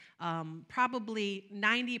probably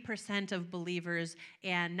 90% of believers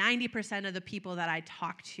and 90% of the people that I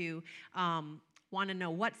talk to want to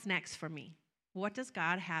know what's next for me. What does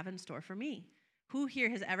God have in store for me? Who here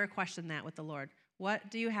has ever questioned that with the Lord?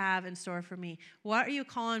 What do you have in store for me? What are you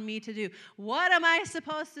calling me to do? What am I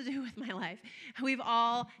supposed to do with my life? We've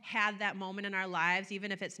all had that moment in our lives,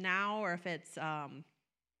 even if it's now or if it's, to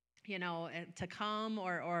come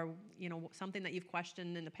or something that you've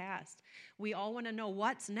questioned in the past. We all want to know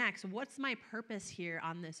what's next. What's my purpose here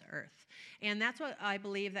on this earth? And that's what I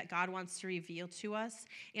believe that God wants to reveal to us.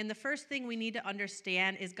 And the first thing we need to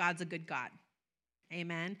understand is God's a good God.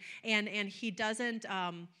 Amen. And he doesn't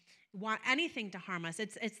want anything to harm us.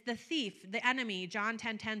 It's the thief, the enemy. John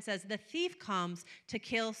 10:10 says, the thief comes to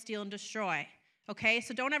kill, steal, and destroy. Okay,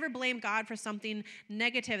 so don't ever blame God for something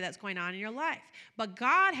negative that's going on in your life. But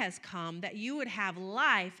God has come that you would have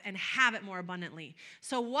life and have it more abundantly.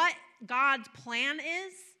 So what God's plan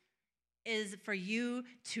is for you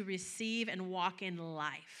to receive and walk in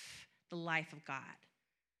life, the life of God.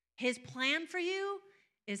 His plan for you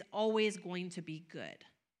is always going to be good.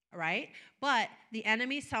 All right? But the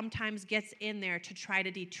enemy sometimes gets in there to try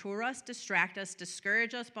to detour us, distract us,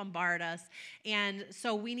 discourage us, bombard us. And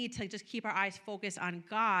so we need to just keep our eyes focused on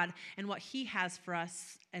God and what he has for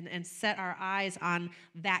us and set our eyes on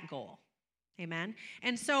that goal. Amen?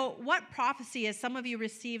 And so what prophecy is? Some of you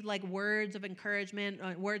received like words of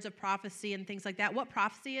encouragement, words of prophecy and things like that. What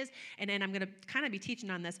prophecy is, and I'm going to kind of be teaching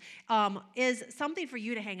on this, is something for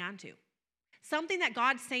you to hang on to. Something that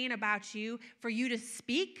God's saying about you, for you to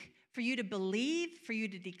speak, for you to believe, for you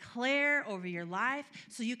to declare over your life,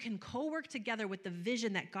 so you can co-work together with the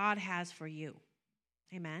vision that God has for you.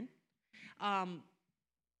 Amen?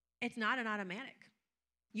 It's not an automatic.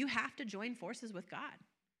 You have to join forces with God.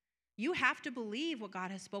 You have to believe what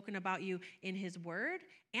God has spoken about you in his word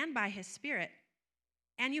and by his spirit.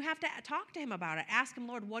 And you have to talk to him about it. Ask him,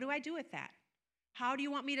 Lord, what do I do with that? How do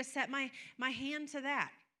you want me to set my hand to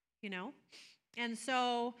that? And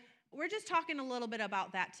so we're just talking a little bit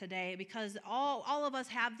about that today because all of us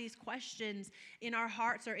have these questions in our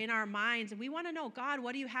hearts or in our minds. And we want to know, God,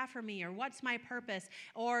 what do you have for me? Or what's my purpose?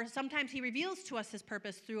 Or sometimes he reveals to us his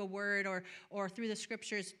purpose through a word or through the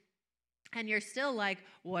scriptures. And you're still like,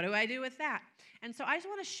 what do I do with that? And so I just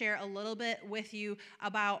want to share a little bit with you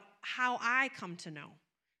about how I come to know.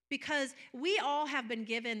 Because we all have been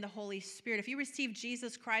given the Holy Spirit. If you receive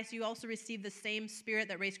Jesus Christ, you also receive the same Spirit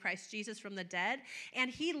that raised Christ Jesus from the dead.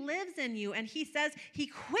 And he lives in you. And he says he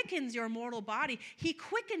quickens your mortal body. He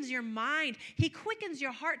quickens your mind. He quickens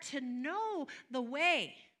your heart to know the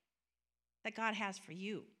way that God has for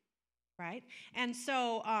you, right? And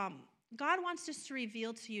so God wants just to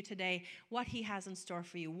reveal to you today what he has in store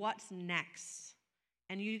for you, what's next.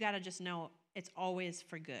 And you got to just know it's always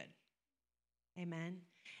for good. Amen.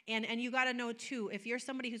 And you got to know, too, if you're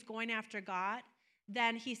somebody who's going after God,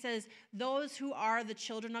 then he says, those who are the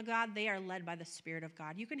children of God, they are led by the Spirit of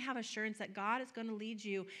God. You can have assurance that God is going to lead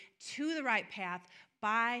you to the right path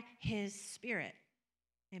by his Spirit.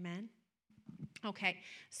 Amen? Okay,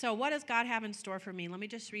 so what does God have in store for me? Let me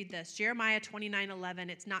just read this. Jeremiah 29:11.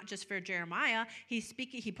 It's not just for Jeremiah.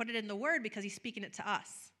 He put it in the word because he's speaking it to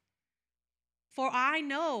us. For I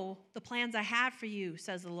know the plans I have for you,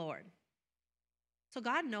 says the Lord. So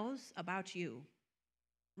God knows about you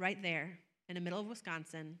right there in the middle of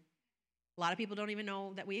Wisconsin. A lot of people don't even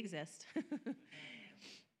know that we exist.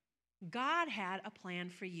 God had a plan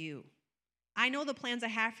for you. I know the plans I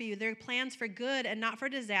have for you. They're plans for good and not for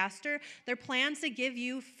disaster. They're plans to give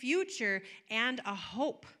you future and a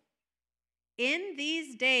hope. In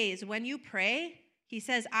these days when you pray, he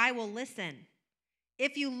says, I will listen.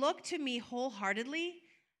 If you look to me wholeheartedly,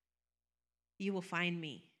 you will find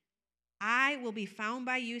me. I will be found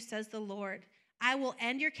by you, says the Lord. I will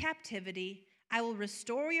end your captivity. I will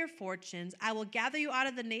restore your fortunes. I will gather you out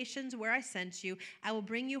of the nations where I sent you. I will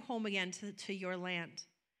bring you home again to your land.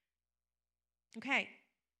 Okay,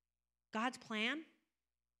 God's plan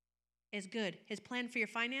is good. His plan for your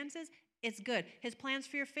finances, it's good. His plans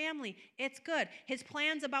for your family, it's good. His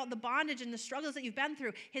plans about the bondage and the struggles that you've been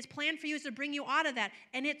through, his plan for you is to bring you out of that,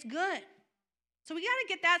 and it's good. So we got to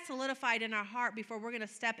get that solidified in our heart before we're going to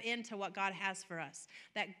step into what God has for us.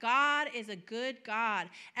 That God is a good God.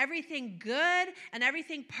 Everything good and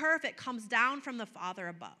everything perfect comes down from the Father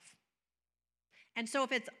above. And so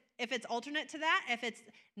if it's alternate to that, if it's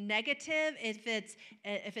negative,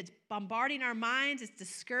 if it's bombarding our minds, it's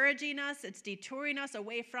discouraging us, it's detouring us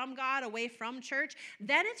away from God, away from church,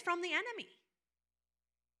 then it's from the enemy.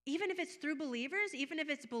 Even if it's through believers, even if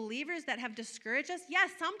it's believers that have discouraged us, yes,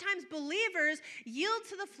 sometimes believers yield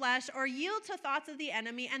to the flesh or yield to thoughts of the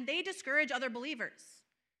enemy, and they discourage other believers.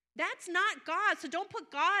 That's not God. So don't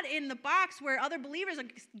put God in the box where other believers are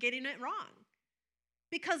getting it wrong.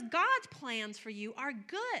 Because God's plans for you are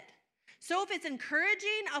good. So if it's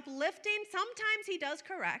encouraging, uplifting, sometimes he does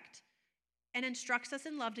correct and instructs us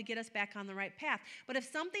in love to get us back on the right path. But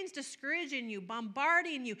if something's discouraging you,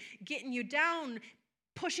 bombarding you, getting you down,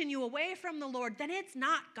 pushing you away from the Lord, then it's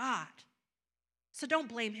not God. So don't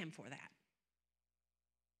blame him for that.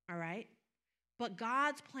 All right? But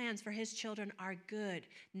God's plans for his children are good,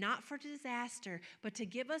 not for disaster, but to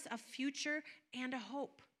give us a future and a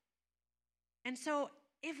hope. And so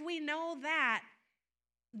if we know that,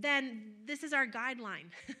 then this is our guideline.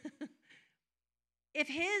 If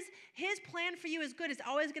his plan for you is good, it's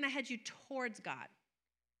always going to head you towards God.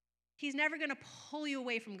 He's never going to pull you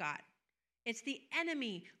away from God. It's the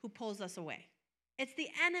enemy who pulls us away. It's the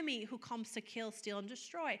enemy who comes to kill, steal, and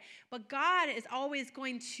destroy. But God is always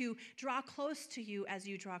going to draw close to you as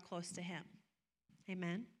you draw close to him.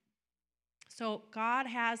 Amen? So God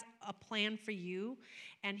has a plan for you,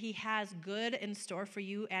 and he has good in store for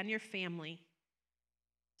you and your family.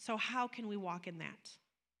 So how can we walk in that?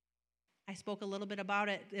 I spoke a little bit about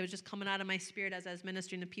it. It was just coming out of my spirit as I was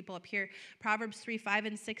ministering to people up here. Proverbs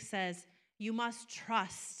 3:5-6 says, you must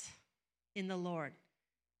trust in the Lord.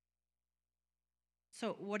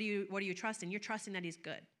 So what are you trusting? You're trusting that he's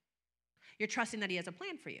good. You're trusting that he has a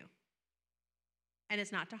plan for you. And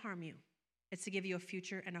it's not to harm you. It's to give you a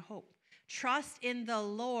future and a hope. Trust in the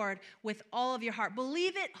Lord with all of your heart.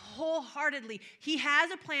 Believe it wholeheartedly. He has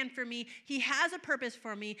a plan for me. He has a purpose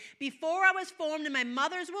for me. Before I was formed in my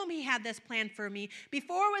mother's womb, he had this plan for me.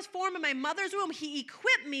 Before I was formed in my mother's womb, he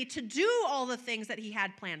equipped me to do all the things that he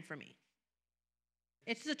had planned for me.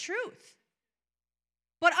 It's the truth.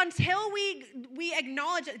 But until we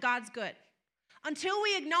acknowledge that God's good, until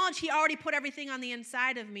we acknowledge he already put everything on the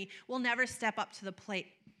inside of me, we'll never step up to the plate,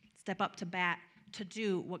 step up to bat to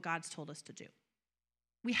do what God's told us to do.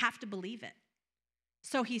 We have to believe it.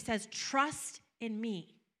 So he says, trust in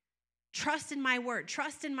me. Trust in my word.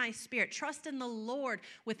 Trust in my spirit. Trust in the Lord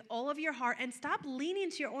with all of your heart, and stop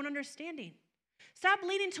leaning to your own understanding. Stop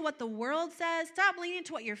leaning to what the world says. Stop leaning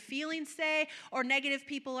to what your feelings say or negative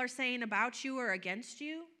people are saying about you or against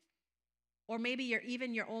you. Or maybe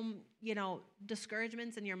your own,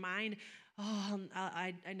 discouragements in your mind. Oh,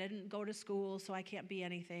 I didn't go to school, so I can't be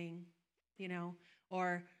anything,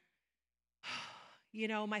 Or,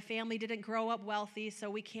 my family didn't grow up wealthy, so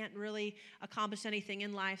we can't really accomplish anything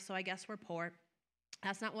in life, so I guess we're poor.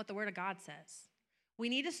 That's not what the Word of God says. We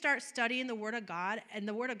need to start studying the Word of God, and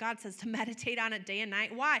the Word of God says to meditate on it day and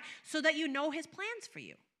night. Why? So that you know his plans for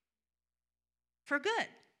you. For good.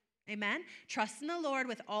 Amen? Trust in the Lord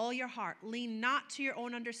with all your heart. Lean not to your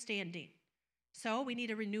own understanding. So we need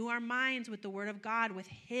to renew our minds with the Word of God, with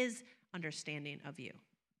his understanding of you,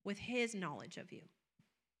 with his knowledge of you.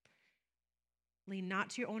 Lean not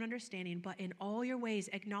to your own understanding, but in all your ways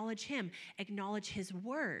acknowledge him. Acknowledge his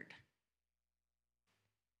word.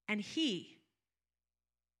 And he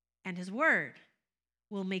and his word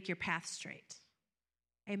will make your path straight.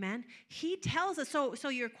 Amen? He tells us, so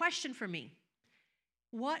your question for me,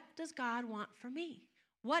 what does God want for me?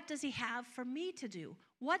 What does he have for me to do?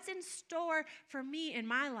 What's in store for me in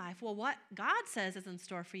my life? Well, what God says is in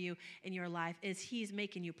store for you in your life is he's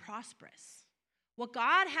making you prosperous. What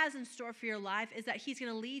God has in store for your life is that he's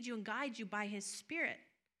going to lead you and guide you by his Spirit.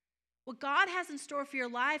 What God has in store for your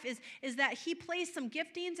life is that he placed some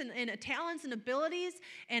giftings and talents and abilities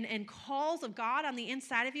and calls of God on the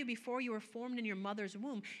inside of you before you were formed in your mother's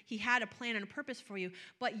womb. He had a plan and a purpose for you.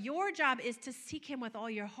 But your job is to seek him with all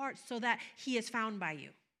your heart so that he is found by you.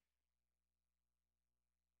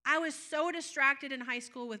 I was so distracted in high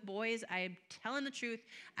school with boys. I'm telling the truth.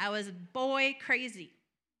 I was boy crazy.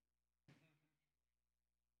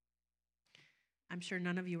 I'm sure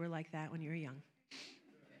none of you were like that when you were young.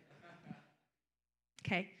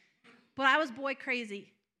 Okay? But I was boy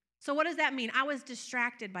crazy. So what does that mean? I was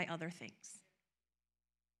distracted by other things.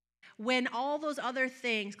 When all those other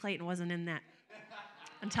things, Clayton wasn't in that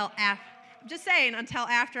until after, I'm just saying, until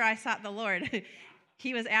after I sought the Lord.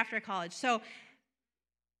 He was after college. So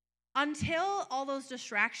until all those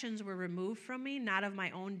distractions were removed from me, not of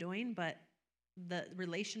my own doing, but the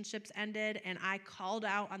relationships ended and I called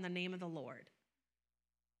out on the name of the Lord.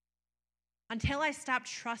 Until I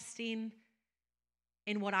stopped trusting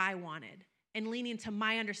in what I wanted and leaning to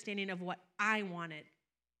my understanding of what I wanted.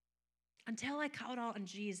 Until I called out on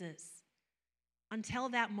Jesus. Until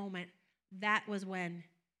that moment, that was when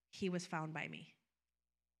he was found by me.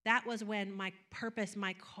 That was when my purpose,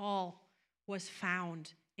 my call was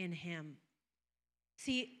found in him.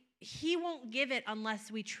 See, he won't give it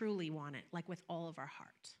unless we truly want it, like with all of our heart.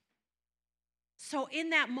 So in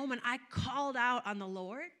that moment, I called out on the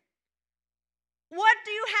Lord. What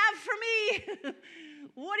do you have for me?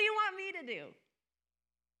 What do you want me to do?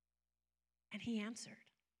 And he answered.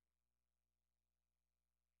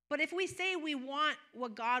 But if we say we want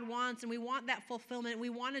what God wants and we want that fulfillment, we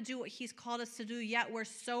want to do what he's called us to do, yet we're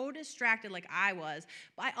so distracted, like I was,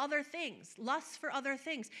 by other things, lust for other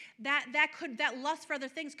things. That lust for other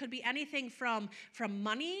things could be anything from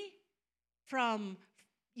money, from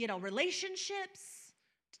relationships,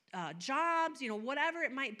 jobs, whatever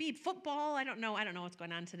it might be, football. I don't know what's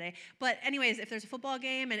going on today. But anyways, if there's a football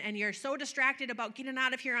game and you're so distracted about getting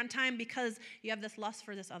out of here on time because you have this lust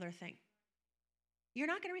for this other thing, you're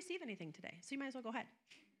not going to receive anything today, so you might as well go ahead.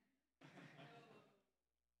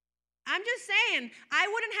 I'm just saying, I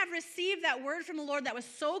wouldn't have received that word from the Lord that was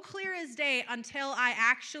so clear as day until I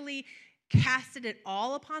actually casted it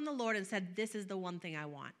all upon the Lord and said, this is the one thing I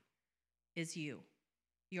want, is you,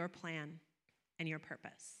 your plan, and your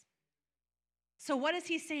purpose. So what is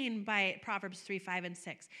he saying by Proverbs 3, 5, and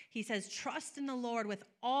 6? He says, trust in the Lord with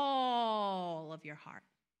all of your heart.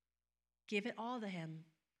 Give it all to him.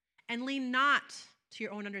 And lean not to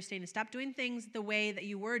your own understanding. Stop doing things the way that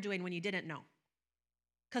you were doing when you didn't know,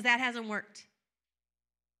 because that hasn't worked.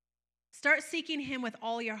 Start seeking him with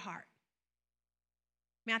all your heart.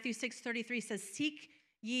 Matthew 6:33 says, seek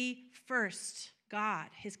ye first God,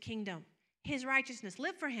 his kingdom, his righteousness.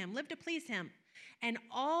 Live for him, live to please him. And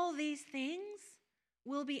all these things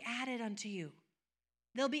will be added unto you.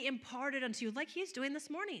 They'll be imparted unto you like he's doing this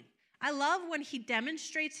morning. I love when he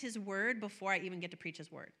demonstrates his word before I even get to preach his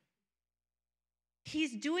word.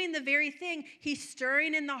 He's doing the very thing. He's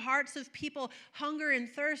stirring in the hearts of people hunger and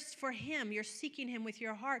thirst for him. You're seeking him with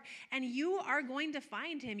your heart, and you are going to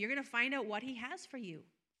find him. You're going to find out what he has for you.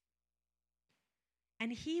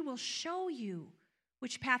 And he will show you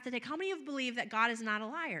which path to take. How many of you believe that God is not a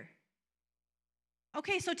liar?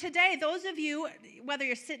 Okay, so today, those of you, whether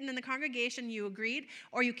you're sitting in the congregation, you agreed,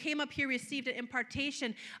 or you came up here, received an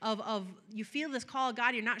impartation of you feel this call of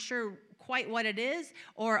God, you're not sure quite what it is,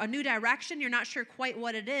 or a new direction, you're not sure quite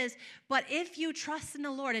what it is, but if you trust in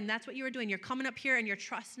the Lord, and that's what you were doing, you're coming up here and you're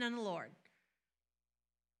trusting in the Lord,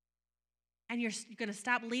 and you're going to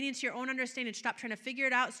stop leaning to your own understanding, stop trying to figure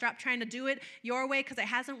it out, stop trying to do it your way because it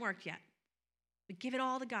hasn't worked yet, but give it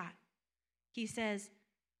all to God. He says,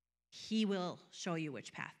 he will show you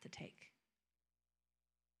which path to take.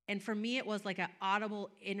 And for me, it was like an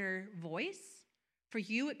audible inner voice. For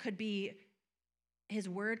you, it could be his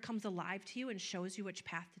word comes alive to you and shows you which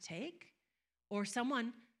path to take. Or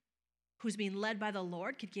someone who's being led by the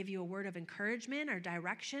Lord could give you a word of encouragement or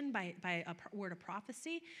direction by a word of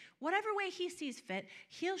prophecy. Whatever way he sees fit,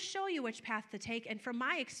 he'll show you which path to take. And from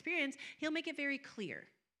my experience, he'll make it very clear.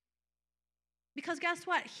 Because guess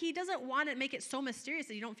what? He doesn't want to make it so mysterious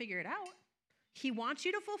that you don't figure it out. He wants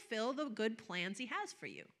you to fulfill the good plans he has for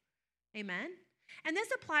you. Amen? And this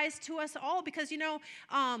applies to us all because,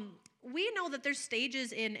 we know that there's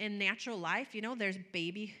stages in natural life. There's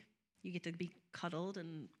baby. You get to be cuddled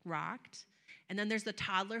and rocked. And then there's the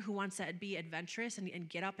toddler who wants to be adventurous and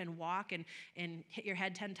get up and walk and hit your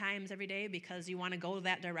head 10 times every day because you want to go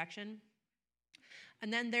that direction.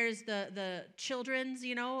 And then there's the children's,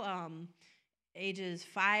 ages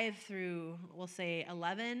 5 through, we'll say,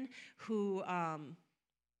 11, who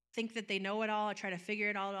think that they know it all or try to figure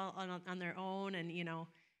it all on their own and,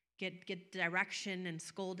 get direction and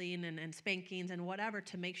scolding and spankings and whatever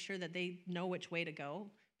to make sure that they know which way to go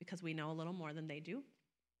because we know a little more than they do.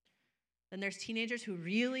 Then there's teenagers who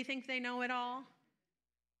really think they know it all.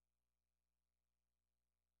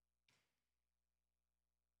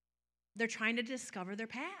 They're trying to discover their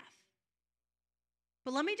path.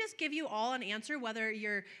 But let me just give you all an answer, whether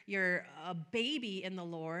you're a baby in the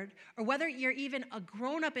Lord or whether you're even a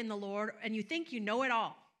grown-up in the Lord and you think you know it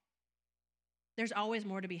all. There's always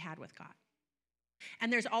more to be had with God.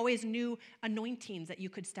 And there's always new anointings that you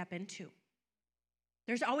could step into.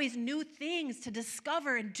 There's always new things to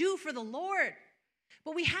discover and do for the Lord.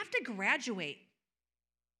 But we have to graduate.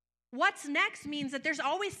 What's next means that there's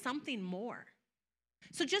always something more.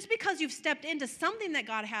 So just because you've stepped into something that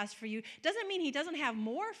God has for you doesn't mean he doesn't have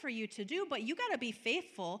more for you to do, but you got to be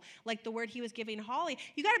faithful, like the word he was giving Holly.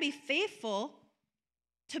 You got to be faithful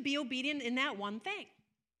to be obedient in that one thing.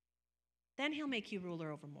 Then he'll make you ruler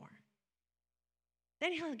over more.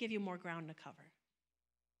 Then he'll give you more ground to cover.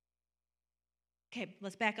 Okay,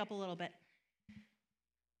 let's back up a little bit.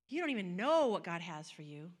 You don't even know what God has for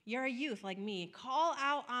you. You're a youth like me. Call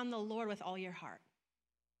out on the Lord with all your heart.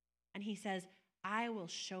 And he says, I will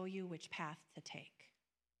show you which path to take.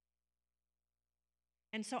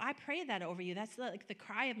 And so I pray that over you. That's like the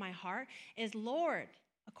cry of my heart is, Lord,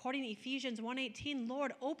 According to Ephesians 1:18,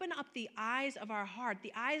 Lord, open up the eyes of our heart,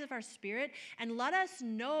 the eyes of our spirit, and let us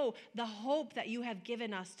know the hope that you have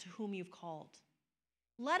given us to whom you've called.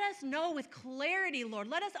 Let us know with clarity, Lord.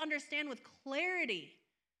 Let us understand with clarity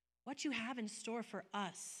what you have in store for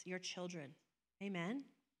us, your children. Amen.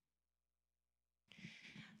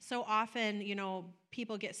 So often,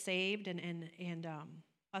 people get saved and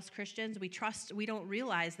us Christians, we don't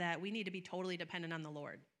realize that we need to be totally dependent on the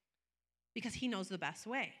Lord because he knows the best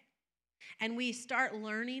way. And we start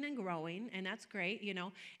learning and growing, and that's great,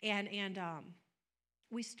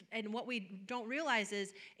 and what we don't realize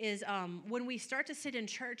is when we start to sit in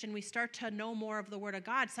church and we start to know more of the Word of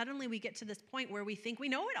God, suddenly we get to this point where we think we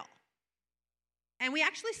know it all. And we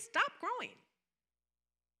actually stop growing.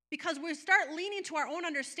 Because we start leaning to our own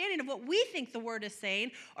understanding of what we think the Word is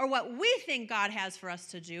saying or what we think God has for us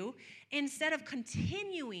to do instead of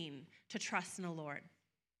continuing to trust in the Lord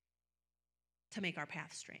to make our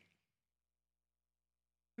path straight.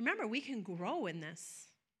 Remember, we can grow in this.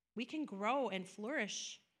 We can grow and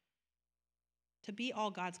flourish to be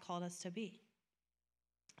all God's called us to be.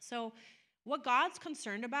 So what God's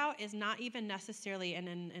concerned about is not even necessarily,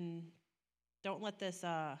 and don't let this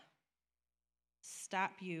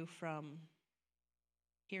stop you from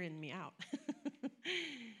hearing me out.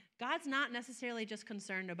 God's not necessarily just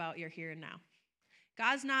concerned about your here and now.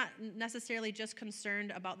 God's not necessarily just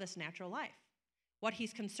concerned about this natural life. What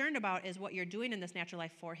he's concerned about is what you're doing in this natural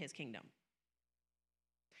life for his kingdom.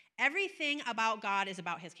 Everything about God is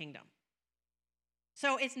about his kingdom.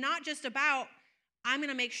 So it's not just about, I'm going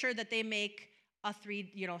to make sure that they make a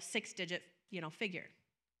 6-digit, figure.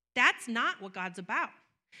 That's not what God's about.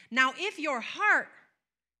 Now, if your heart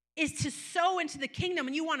is to sow into the kingdom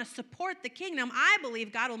and you want to support the kingdom, I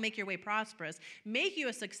believe God will make your way prosperous, make you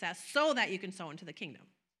a success so that you can sow into the kingdom.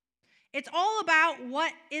 It's all about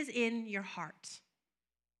what is in your heart.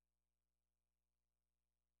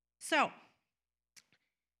 So,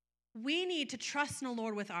 we need to trust in the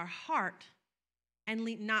Lord with our heart and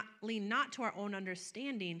lean not to our own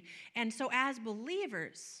understanding. And so as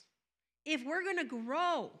believers, if we're going to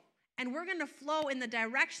grow and we're going to flow in the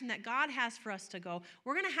direction that God has for us to go,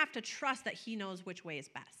 we're going to have to trust that he knows which way is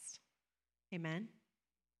best. Amen?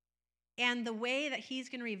 And the way that he's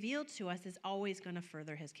going to reveal to us is always going to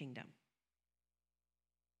further his kingdom.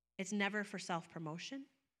 It's never for self-promotion.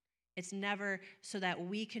 It's never so that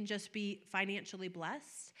we can just be financially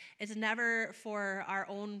blessed. It's never for our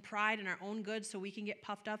own pride and our own good so we can get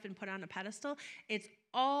puffed up and put on a pedestal. It's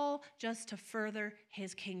all just to further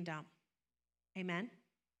his kingdom. Amen?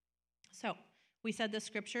 So, we said this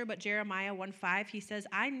scripture, but Jeremiah 1:5, he says,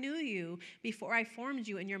 I knew you before I formed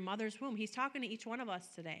you in your mother's womb. He's talking to each one of us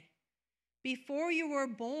today. Before you were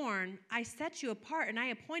born, I set you apart and I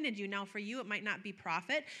appointed you. Now for you, it might not be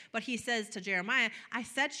prophet, but he says to Jeremiah, I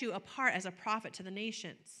set you apart as a prophet to the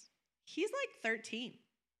nations. He's like 13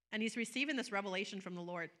 and he's receiving this revelation from the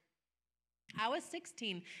Lord. I was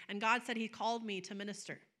 16 and God said he called me to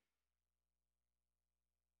minister.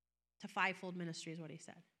 To fivefold ministry is what he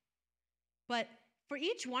said. But for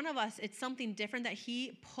each one of us, it's something different that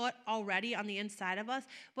he put already on the inside of us,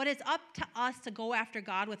 but it's up to us to go after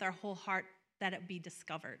God with our whole heart that it be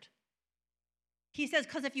discovered. He says,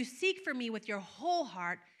 because if you seek for me with your whole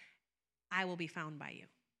heart, I will be found by you.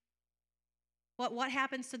 But what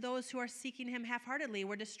happens to those who are seeking him half-heartedly?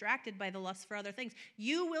 We're distracted by the lust for other things.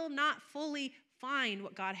 You will not fully find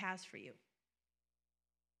what God has for you.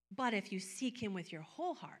 But if you seek him with your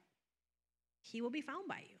whole heart, he will be found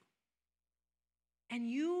by you. And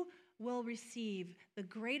you will receive the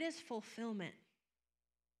greatest fulfillment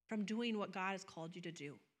from doing what God has called you to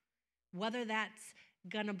do. Whether that's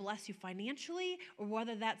going to bless you financially or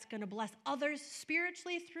whether that's going to bless others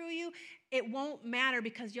spiritually through you, it won't matter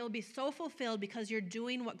because you'll be so fulfilled because you're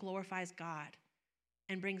doing what glorifies God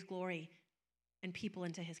and brings glory and people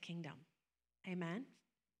into his kingdom. Amen?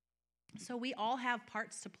 So we all have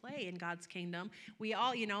parts to play in God's kingdom. We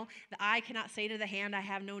all, the eye cannot say to the hand, I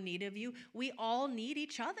have no need of you. We all need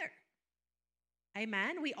each other.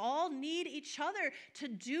 Amen? We all need each other to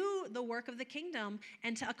do the work of the kingdom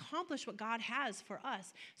and to accomplish what God has for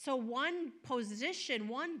us. So one position,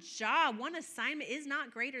 one job, one assignment is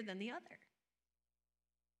not greater than the other.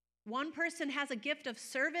 One person has a gift of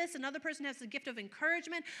service. Another person has a gift of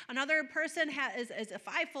encouragement. Another person is a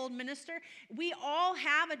fivefold minister. We all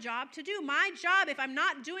have a job to do. My job, if I'm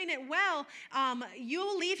not doing it well,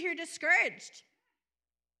 you'll leave here discouraged.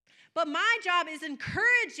 But my job is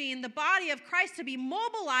encouraging the body of Christ to be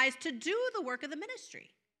mobilized to do the work of the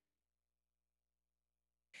ministry.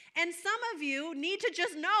 And some of you need to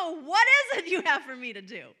just know, what is it you have for me to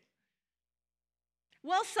do?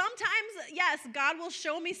 Well, sometimes, yes, God will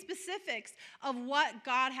show me specifics of what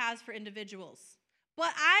God has for individuals.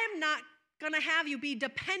 But I'm not going to have you be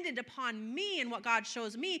dependent upon me and what God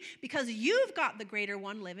shows me, because you've got the greater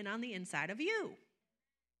one living on the inside of you.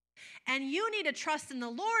 And you need to trust in the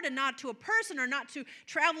Lord and not to a person or not to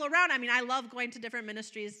travel around. I mean, I love going to different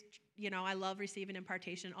ministries. I love receiving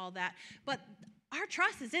impartation, all that. But our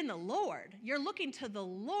trust is in the Lord. You're looking to the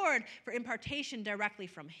Lord for impartation directly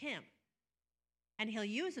from him. And he'll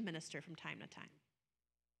use a minister from time to time.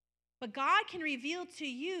 But God can reveal to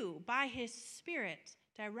you by his Spirit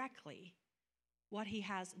directly what he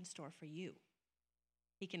has in store for you.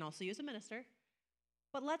 He can also use a minister.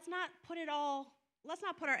 But let's not put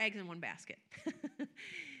our eggs in one basket.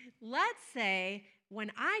 Let's say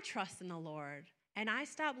when I trust in the Lord and I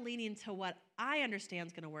stop leaning to what I understand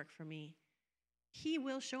is going to work for me, he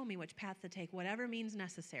will show me which path to take, whatever means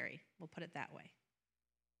necessary. We'll put it that way.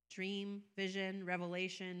 Dream, vision,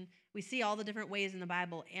 revelation. We see all the different ways in the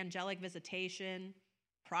Bible: angelic visitation,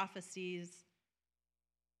 prophecies.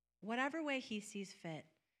 Whatever way he sees fit,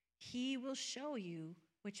 he will show you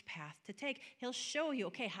which path to take. He'll show you,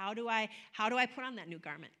 okay, how do I put on that new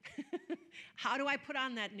garment? How do I put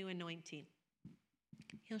on that new anointing?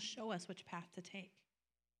 He'll show us which path to take.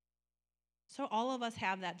 So all of us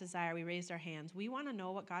have that desire. We raised our hands. We want to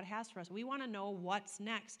know what God has for us. We want to know what's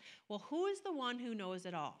next. Well, who is the one who knows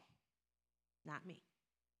it all? Not me.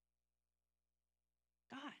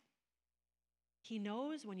 God. He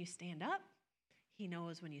knows when you stand up. He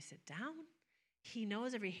knows when you sit down. He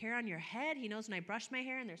knows every hair on your head. He knows when I brush my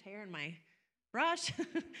hair and there's hair in my brush.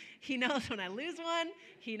 He knows when I lose one.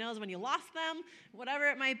 He knows when you lost them, whatever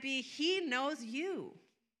it might be. He knows you.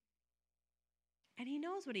 And he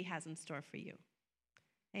knows what he has in store for you.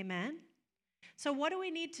 Amen? So what do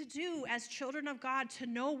we need to do as children of God to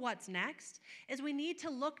know what's next? Is we need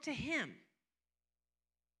to look to him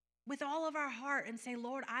with all of our heart and say,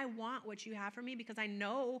 Lord, I want what you have for me, because I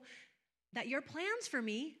know that your plans for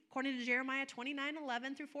me, according to Jeremiah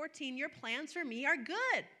 29:11-14, your plans for me are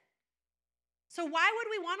good. So why would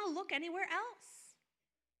we want to look anywhere else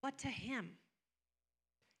but to him?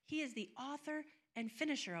 He is the author and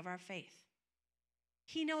finisher of our faith.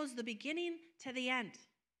 He knows the beginning to the end.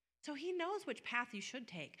 So he knows which path you should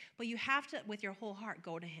take, but you have to, with your whole heart,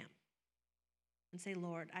 go to him and say,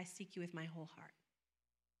 Lord, I seek you with my whole heart.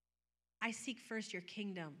 I seek first your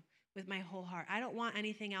kingdom with my whole heart. I don't want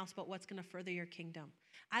anything else but what's going to further your kingdom.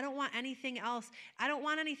 I don't want anything else. I don't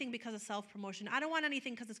want anything because of self-promotion. I don't want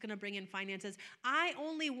anything because it's going to bring in finances. I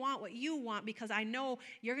only want what you want, because I know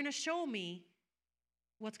you're going to show me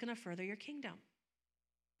what's going to further your kingdom.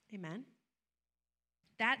 Amen?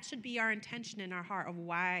 That should be our intention in our heart of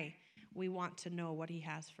why we want to know what he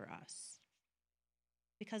has for us.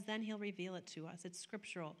 Because then he'll reveal it to us. It's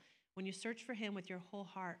scriptural. When you search for him with your whole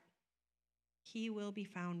heart, he will be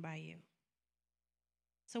found by you.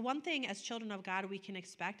 So one thing as children of God we can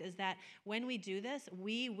expect is that when we do this,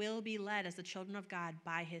 we will be led as the children of God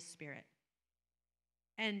by his Spirit.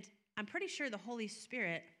 And I'm pretty sure the Holy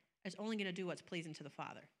Spirit is only going to do what's pleasing to the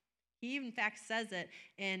Father. He, in fact, says it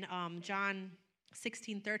in John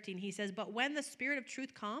 16:13. He says, but when the Spirit of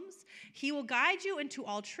truth comes, he will guide you into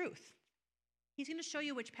all truth. He's going to show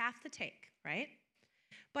you which path to take, right?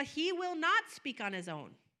 But he will not speak on his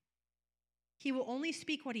own. He will only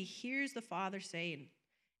speak what he hears the Father saying,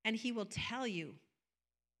 and he will tell you,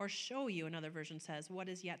 or show you, another version says, what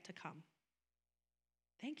is yet to come.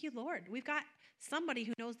 Thank you, Lord. We've got somebody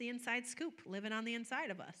who knows the inside scoop living on the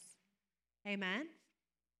inside of us. Amen?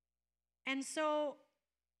 And so,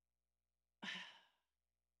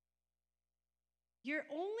 you're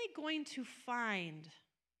only going to find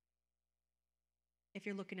if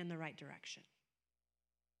you're looking in the right direction.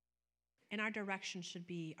 And our direction should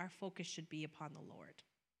be, our focus should be upon the Lord.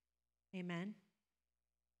 Amen.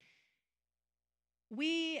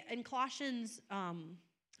 We, in Colossians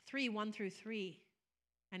 3:1-3,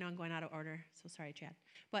 I know I'm going out of order, so sorry, Chad.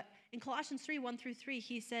 But in Colossians 3:1-3,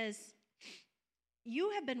 he says,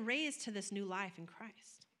 you have been raised to this new life in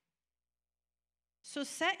Christ. So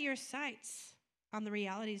set your sights on the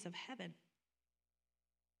realities of heaven.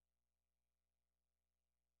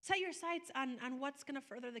 Set your sights on what's going to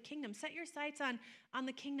further the kingdom. Set your sights on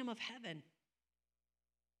the kingdom of heaven,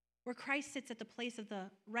 where Christ sits at the place of the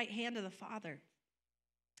right hand of the Father.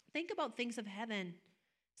 Think about things of heaven.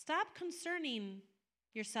 Stop concerning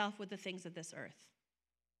yourself with the things of this earth.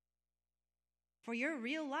 For your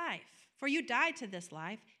real life, for you died to this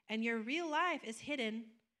life, and your real life is hidden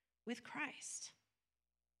with Christ.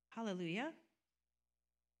 Hallelujah.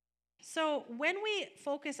 So when we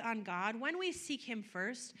focus on God, when we seek him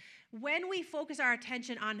first, when we focus our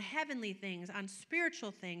attention on heavenly things, on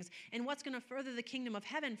spiritual things, and what's going to further the kingdom of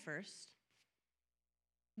heaven first,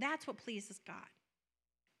 that's what pleases God.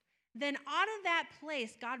 Then out of that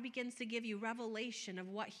place, God begins to give you revelation of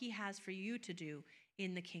what he has for you to do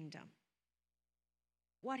in the kingdom.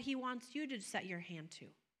 What he wants you to set your hand to.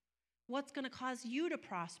 What's going to cause you to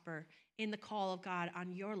prosper in the call of God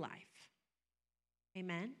on your life.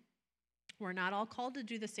 Amen? We're not all called to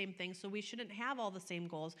do the same thing, so we shouldn't have all the same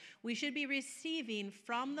goals. We should be receiving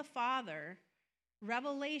from the Father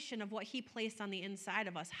revelation of what he placed on the inside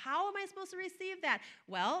of us. How am I supposed to receive that?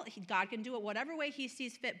 Well, God can do it whatever way he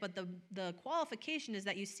sees fit, but the qualification is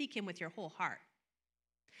that you seek him with your whole heart.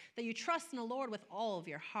 That you trust in the Lord with all of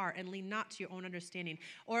your heart and lean not to your own understanding.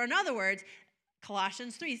 Or in other words,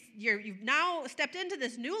 Colossians 3, you've now stepped into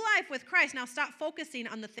this new life with Christ. Now stop focusing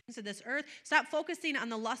on the things of this earth. Stop focusing on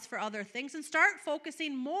the lust for other things and start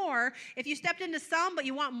focusing more. If you stepped into some but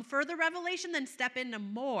you want further revelation, then step into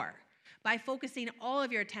more by focusing all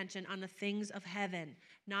of your attention on the things of heaven,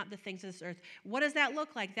 not the things of this earth. What does that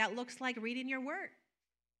look like? That looks like reading your word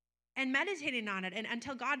and meditating on it and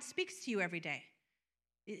until God speaks to you every day.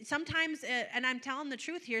 Sometimes, and I'm telling the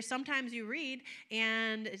truth here, sometimes you read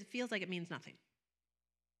and it feels like it means nothing.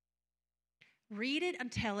 Read it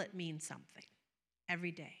until it means something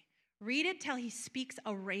every day. Read it till he speaks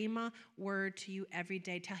a rhema word to you every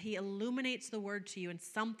day, till he illuminates the word to you and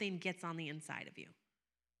something gets on the inside of you.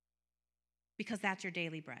 Because that's your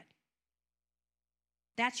daily bread.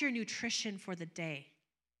 That's your nutrition for the day.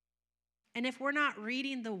 And if we're not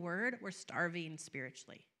reading the word, we're starving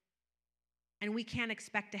spiritually. And we can't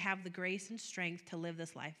expect to have the grace and strength to live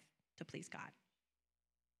this life to please God.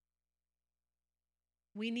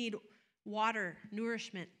 We need water,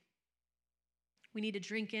 nourishment. We need to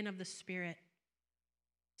drink in of the Spirit.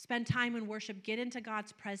 Spend time in worship. Get into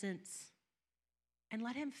God's presence. And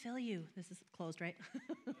let him fill you. This is closed, right?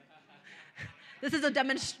 This is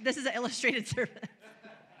an illustrated service.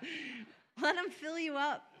 Let him fill you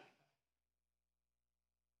up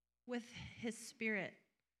with his Spirit,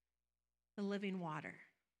 the living water.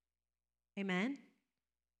 Amen?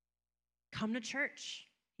 Come to church.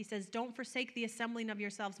 He says, don't forsake the assembling of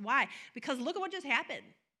yourselves. Why? Because look at what just happened.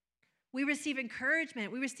 We receive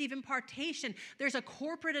encouragement. We receive impartation. There's a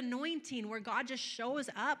corporate anointing where God just shows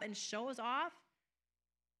up and shows off,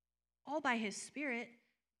 all by his Spirit.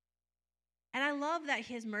 And I love that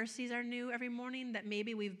his mercies are new every morning, that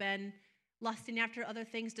maybe we've been lusting after other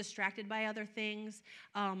things, distracted by other things,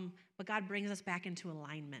 but God brings us back into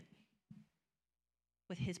alignment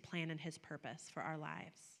with his plan and his purpose for our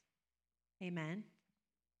lives. Amen.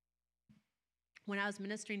 When I was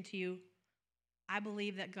ministering to you, I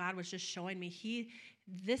believe that God was just showing me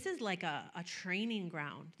this is like a training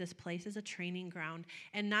ground. This place is a training ground.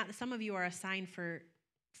 And not some of you are assigned for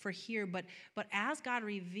here, but as God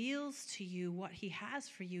reveals to you what he has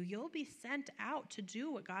for you, you'll be sent out to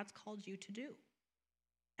do what God's called you to do.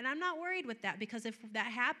 And I'm not worried with that, because if that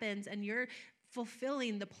happens and you're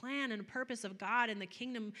fulfilling the plan and purpose of God in the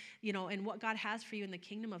kingdom, and what God has for you in the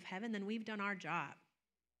kingdom of heaven, then we've done our job.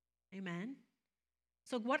 Amen.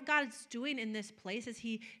 So what God's doing in this place is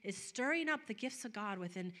he is stirring up the gifts of God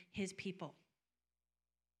within his people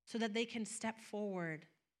so that they can step forward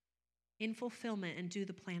in fulfillment and do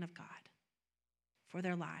the plan of God for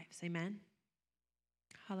their lives. Amen?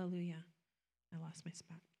 Hallelujah. I lost my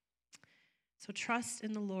spot. So trust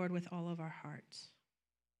in the Lord with all of our hearts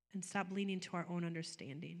and stop leaning to our own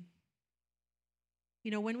understanding.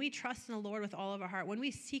 When we trust in the Lord with all of our heart, when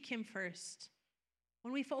we seek him first,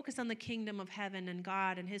 when we focus on the kingdom of heaven and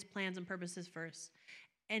God and his plans and purposes first,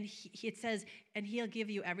 and it says, and he'll give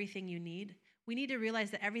you everything you need, we need to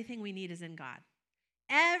realize that everything we need is in God.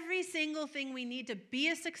 Every single thing we need to be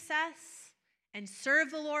a success and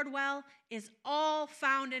serve the Lord well is all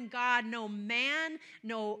found in God. No man,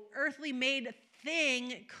 no earthly made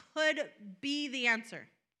thing could be the answer.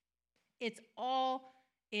 It's all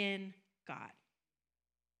in God.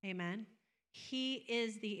 Amen. He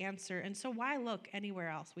is the answer. And so why look anywhere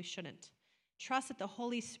else? We shouldn't. Trust that the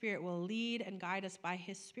Holy Spirit will lead and guide us by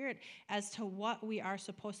his Spirit as to what we are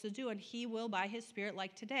supposed to do. And he will, by his Spirit,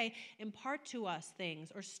 like today, impart to us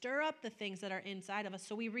things or stir up the things that are inside of us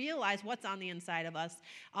so we realize what's on the inside of us,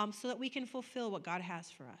 so that we can fulfill what God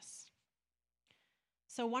has for us.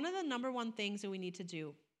 So one of the number one things that we need to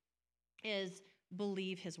do is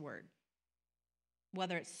believe his word.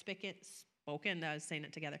 Whether it's spoken, I was saying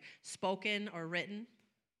it together, spoken or written,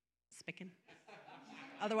 spicken.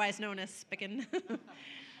 Otherwise known as spicken.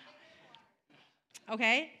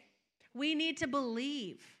 Okay? We need to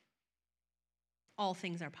believe all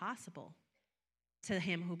things are possible to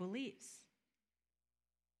him who believes.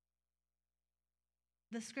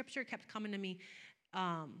 The scripture kept coming to me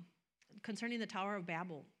concerning the Tower of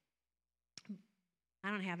Babel.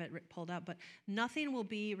 I don't have it pulled up, but nothing will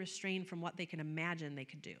be restrained from what they can imagine they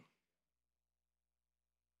could do.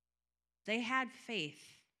 They had faith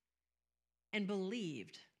and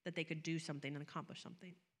believed that they could do something and accomplish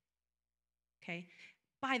something. Okay?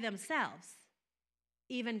 By themselves.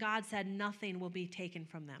 Even God said nothing will be taken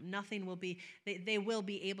from them. Nothing will be, they will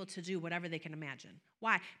be able to do whatever they can imagine.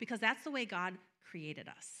 Why? Because that's the way God created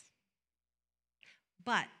us.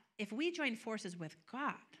 But if we join forces with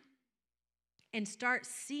God and start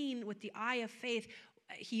seeing with the eye of faith,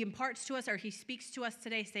 he imparts to us or he speaks to us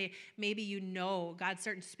today, say, maybe you know God's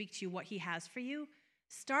starting to speak to you what he has for you.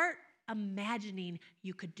 Start imagining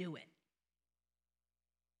you could do it.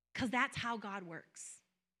 Because that's how God works.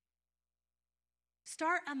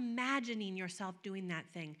 Start imagining yourself doing that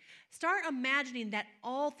thing. Start imagining that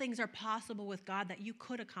all things are possible with God, that you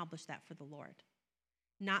could accomplish that for the Lord.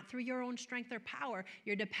 Not through your own strength or power.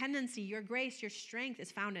 Your dependency, your grace, your strength is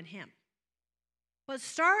found in him. But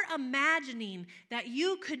start imagining that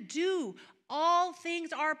you could do all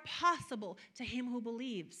things are possible to him who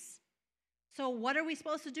believes. So what are we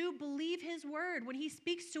supposed to do? Believe his word. When he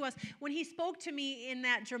speaks to us, when he spoke to me in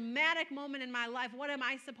that dramatic moment in my life, what am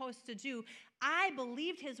I supposed to do? I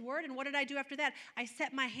believed his word, and what did I do after that? I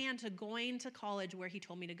set my hand to going to college where he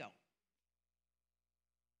told me to go.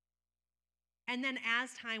 And then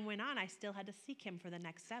as time went on, I still had to seek him for the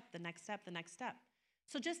next step, the next step, the next step.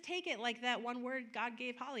 So just take it like that one word God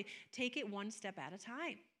gave Holly. Take it one step at a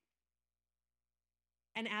time.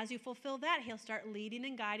 And as you fulfill that, he'll start leading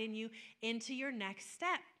and guiding you into your next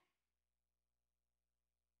step.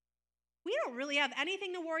 We don't really have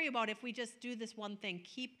anything to worry about if we just do this one thing.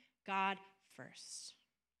 Keep God first.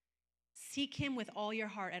 Seek him with all your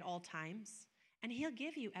heart at all times, and he'll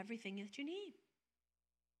give you everything that you need.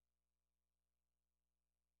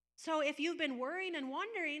 So if you've been worrying and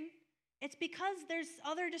wondering, it's because there's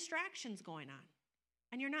other distractions going on.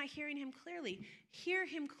 And you're not hearing him clearly. Hear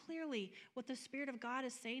him clearly, what the Spirit of God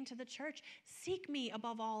is saying to the church. Seek me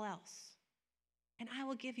above all else, and I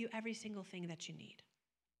will give you every single thing that you need.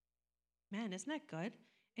 Man, isn't that good?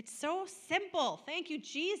 It's so simple. Thank you,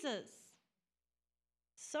 Jesus.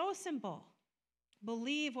 So simple.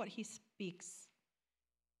 Believe what he speaks.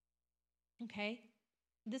 Okay?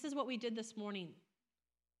 This is what we did this morning.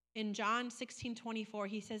 In John 16:24,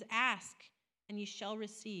 he says, ask, and you shall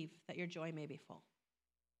receive, that your joy may be full.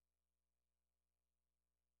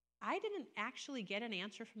 I didn't actually get an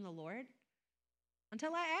answer from the Lord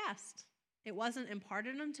until I asked. It wasn't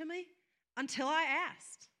imparted unto me until I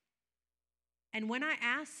asked. And when I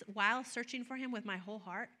asked, while searching for him with my whole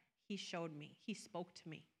heart, he showed me. He spoke to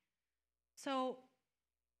me. So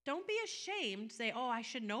don't be ashamed. Say, oh, I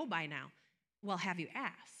should know by now. Well, have you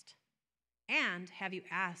asked? And have you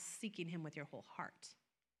asked seeking him with your whole heart?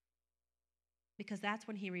 Because that's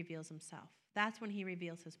when he reveals himself. That's when he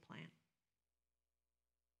reveals his plan.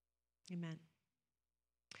 Amen.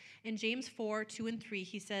 In James 4:2-3,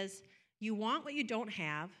 he says, you want what you don't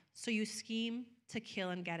have, so you scheme to kill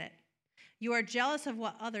and get it. You are jealous of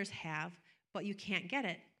what others have, but you can't get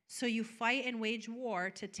it. So you fight and wage war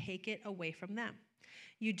to take it away from them.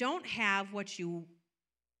 You don't have what you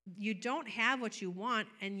want,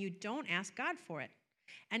 and you don't ask God for it.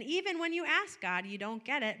 And even when you ask God, you don't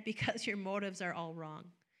get it because your motives are all wrong.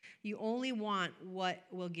 You only want what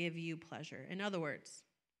will give you pleasure. In other words,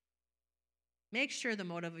 make sure the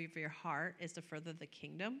motive of your heart is to further the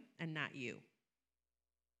kingdom and not you.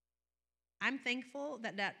 I'm thankful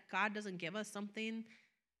that God doesn't give us something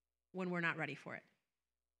when we're not ready for it.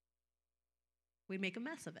 We'd make a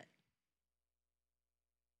mess of it.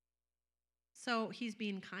 So he's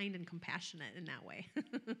being kind and compassionate in that way.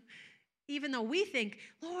 Even though we think,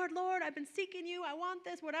 Lord, I've been seeking you, I want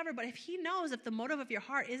this, whatever. But if he knows if the motive of your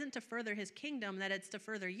heart isn't to further his kingdom, that it's to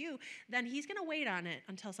further you, then he's going to wait on it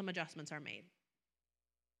until some adjustments are made.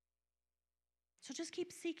 So just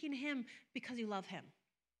keep seeking him because you love him.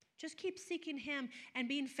 Just keep seeking him and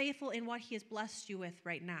being faithful in what he has blessed you with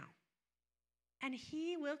right now. And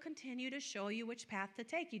he will continue to show you which path to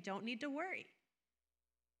take. You don't need to worry.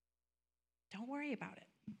 Don't worry about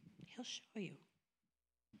it. He'll show you.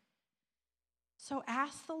 So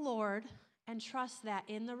ask the Lord and trust that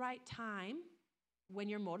in the right time, when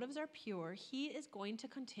your motives are pure, he is going to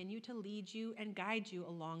continue to lead you and guide you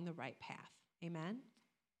along the right path. Amen?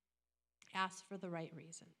 Ask for the right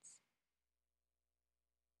reasons.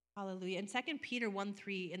 Hallelujah. In 2 Peter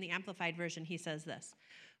 1:3 in the Amplified Version, he says this.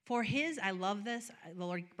 I love this, the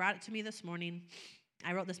Lord brought it to me this morning.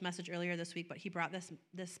 I wrote this message earlier this week, but he brought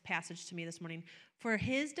this passage to me this morning. For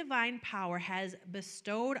his divine power has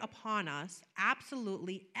bestowed upon us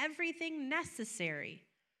absolutely everything necessary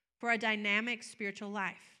for a dynamic spiritual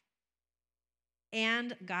life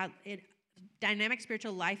and godliness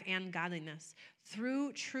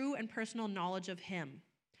through true and personal knowledge of him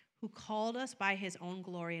who called us by his own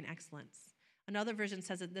glory and excellence. Another version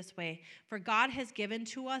says it this way: for God has given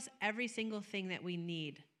to us every single thing that we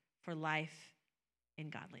need for life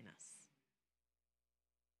and godliness.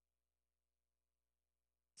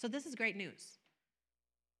 So this is great news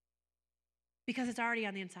because it's already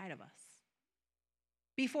on the inside of us.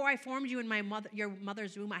 Before I formed you in your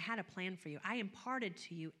mother's womb, I had a plan for you. I imparted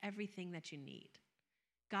to you everything that you need.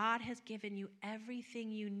 God has given you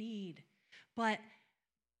everything you need. But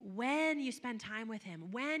when you spend time with him,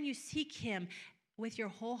 when you seek him with your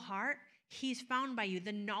whole heart, he's found by you.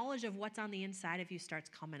 The knowledge of what's on the inside of you starts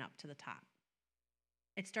coming up to the top.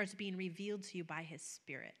 It starts being revealed to you by his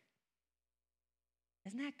Spirit.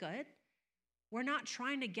 Isn't that good? We're not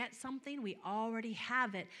trying to get something, we already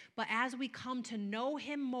have it. But as we come to know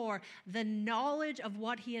him more, the knowledge of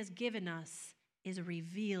what he has given us is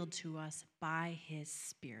revealed to us by his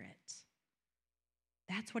Spirit.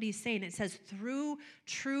 That's what he's saying. It says, through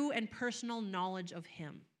true and personal knowledge of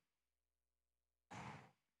him.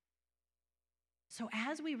 So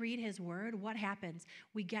as we read his word, what happens?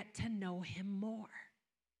 We get to know him more.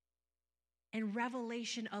 And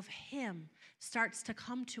revelation of him starts to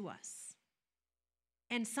come to us.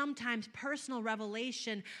 And sometimes personal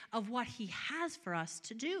revelation of what he has for us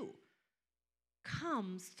to do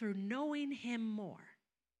comes through knowing him more.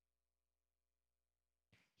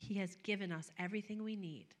 He has given us everything we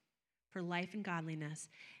need for life and godliness,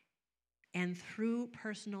 and through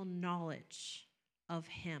personal knowledge of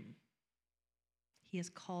him, he has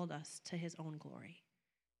called us to his own glory.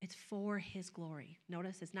 It's for his glory.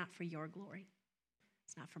 Notice, it's not for your glory.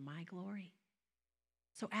 It's not for my glory.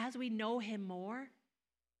 So as we know him more,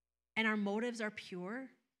 and our motives are pure,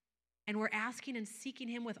 and we're asking and seeking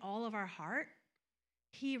him with all of our heart,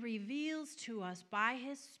 he reveals to us by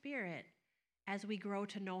his Spirit, as we grow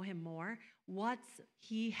to know him more, what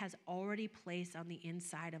he has already placed on the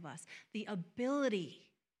inside of us. The ability,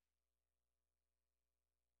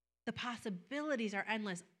 the possibilities are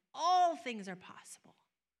endless. All things are possible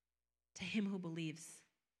to him who believes.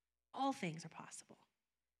 All things are possible.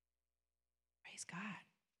 Praise God.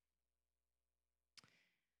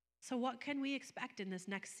 So what can we expect in this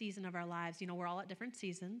next season of our lives? You know, we're all at different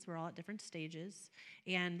seasons. We're all at different stages.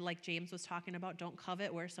 And like James was talking about, don't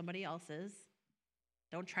covet where somebody else is.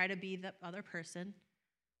 Don't try to be the other person.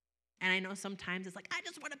 And I know sometimes it's like, I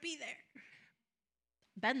just want to be there.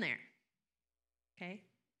 Been there. Okay?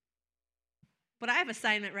 But I have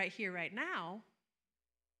assignment right here, right now.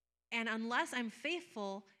 And unless I'm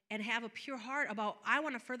faithful and have a pure heart about, I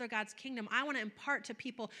want to further God's kingdom, I want to impart to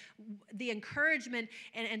people the encouragement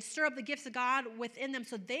and stir up the gifts of God within them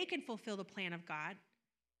so they can fulfill the plan of God,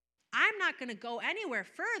 I'm not going to go anywhere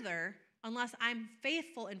further unless I'm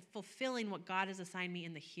faithful in fulfilling what God has assigned me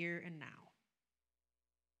in the here and now.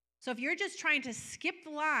 So if you're just trying to skip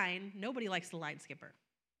the line, nobody likes the line skipper.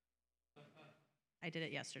 I did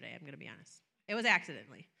it yesterday, I'm going to be honest. It was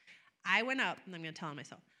accidentally. I went up, and I'm going to tell on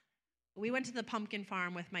myself. We went to the pumpkin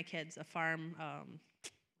farm with my kids, a farm,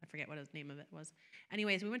 I forget what the name of it was.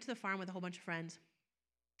 Anyways, we went to the farm with a whole bunch of friends,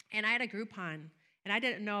 and I had a Groupon, and I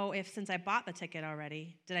didn't know if, since I bought the ticket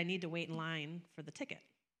already, did I need to wait in line for the ticket,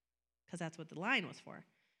 because that's what the line was for.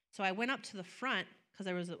 So I went up to the front, because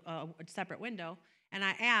there was a separate window, and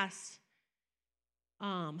I asked,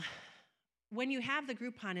 when you have the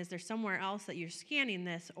Groupon, is there somewhere else that you're scanning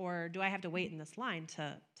this, or do I have to wait in this line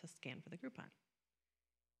to scan for the Groupon?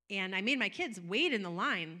 And I made my kids wait in the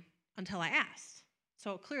line until I asked.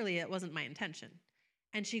 So clearly it wasn't my intention.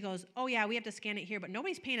 And she goes, oh yeah, we have to scan it here, but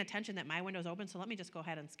nobody's paying attention that my window's open, so let me just go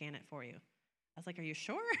ahead and scan it for you. I was like, are you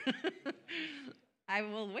sure? I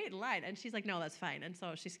will wait in line. And she's like, no, that's fine. And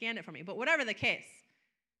so she scanned it for me. But whatever the case,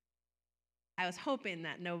 I was hoping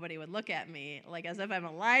that nobody would look at me like as if I'm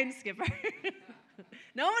a line skipper.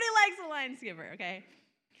 Nobody likes a line skipper, okay?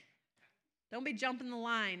 Don't be jumping the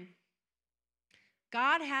line.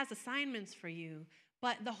 God has assignments for you,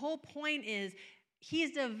 but the whole point is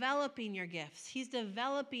he's developing your gifts. He's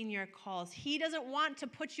developing your calls. He doesn't want to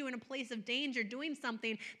put you in a place of danger doing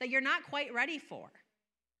something that you're not quite ready for.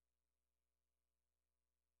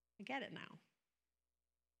 I get it now.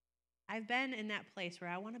 I've been in that place where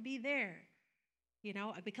I want to be there, you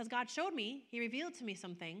know, because God showed me, he revealed to me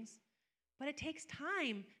some things, but it takes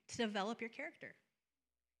time to develop your character.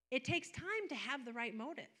 It takes time to have the right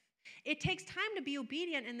motive. It takes time to be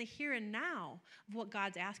obedient in the here and now of what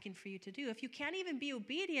God's asking for you to do. If you can't even be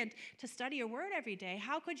obedient to study your word every day,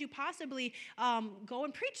 how could you possibly go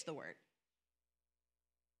and preach the word?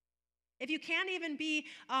 If you can't even be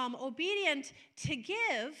obedient to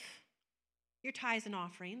give your tithes and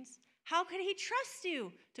offerings, how could he trust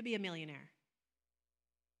you to be a millionaire?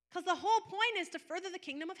 Because the whole point is to further the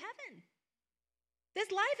kingdom of heaven.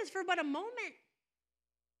 This life is for but a moment,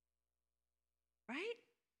 right?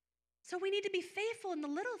 So we need to be faithful in the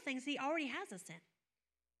little things he already has us in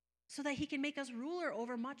so that he can make us ruler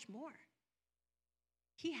over much more.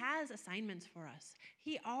 He has assignments for us.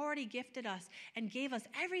 He already gifted us and gave us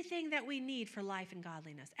everything that we need for life and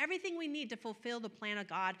godliness. Everything we need to fulfill the plan of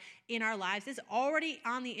God in our lives is already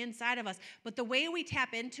on the inside of us. But the way we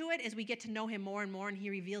tap into it is we get to know him more and more, and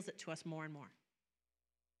he reveals it to us more and more.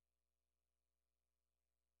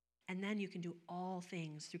 And then you can do all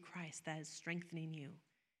things through Christ that is strengthening you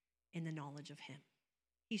in the knowledge of him.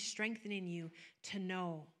 He's strengthening you to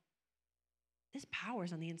know this power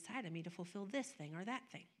is on the inside of me to fulfill this thing or that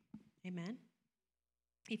thing. Amen.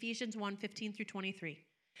 Ephesians 1:15-23.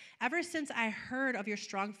 Ever since I heard of your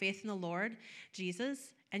strong faith in the Lord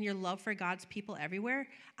Jesus and your love for God's people everywhere,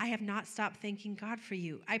 I have not stopped thanking God for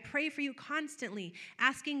you. I pray for you constantly,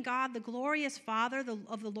 asking God, the glorious Father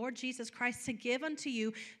of the Lord Jesus Christ, to give unto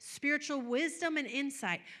you spiritual wisdom and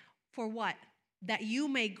insight. For what? That you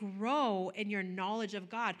may grow in your knowledge of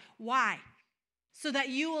God. Why? So that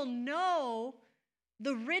you will know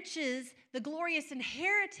the riches, the glorious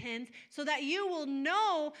inheritance, so that you will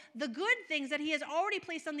know the good things that he has already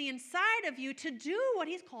placed on the inside of you to do what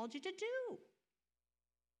he's called you to do.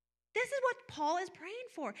 This is what Paul is praying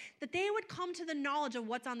for, that they would come to the knowledge of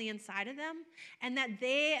what's on the inside of them, and that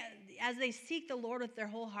they, as they seek the Lord with their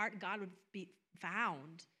whole heart, God would be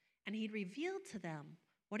found, and he'd reveal to them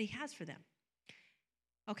what he has for them.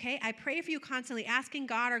 Okay, I pray for you constantly, asking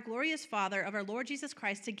God, our glorious Father of our Lord Jesus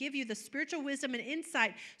Christ, to give you the spiritual wisdom and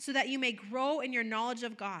insight so that you may grow in your knowledge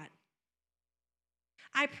of God.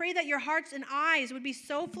 I pray that your hearts and eyes would be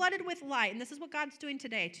so flooded with light, and this is what God's doing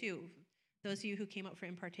today too. Those of you who came up for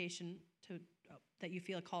impartation, that you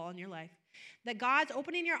feel a call in your life, that God's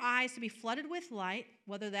opening your eyes to be flooded with light,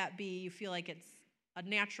 whether that be you feel like it's a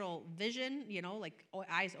natural vision, like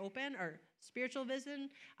eyes open, or spiritual vision,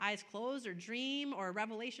 eyes closed, or dream, or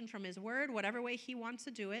revelation from his word, whatever way he wants to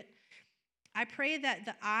do it. I pray that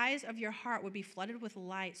the eyes of your heart would be flooded with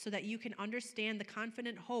light so that you can understand the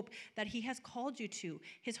confident hope that he has called you to,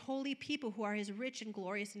 his holy people who are his rich and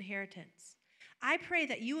glorious inheritance. I pray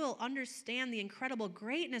that you will understand the incredible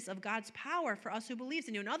greatness of God's power for us who believes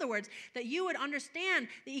in you. In other words, that you would understand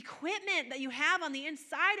the equipment that you have on the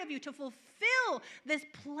inside of you to fulfill this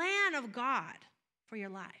plan of God for your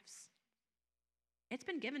lives. It's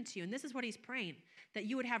been given to you, and this is what he's praying, that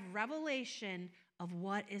you would have revelation of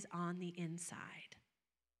what is on the inside.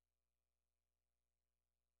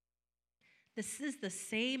 This is the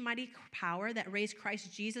same mighty power that raised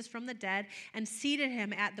Christ Jesus from the dead and seated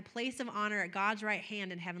him at the place of honor at God's right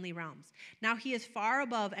hand in heavenly realms. Now he is far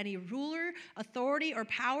above any ruler, authority, or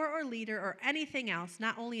power, or leader, or anything else,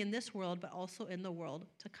 not only in this world, but also in the world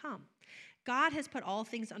to come. God has put all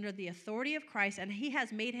things under the authority of Christ, and he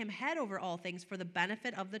has made him head over all things for the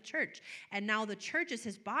benefit of the church. And now the church is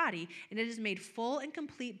his body, and it is made full and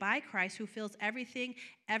complete by Christ, who fills everything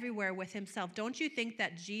everywhere with himself. Don't you think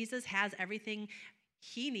that Jesus has everything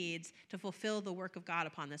he needs to fulfill the work of God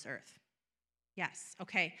upon this earth? Yes.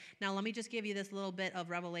 Okay. Now let me just give you this little bit of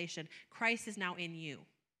revelation. Christ is now in you,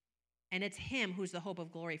 and it's him who's the hope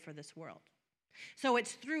of glory for this world. So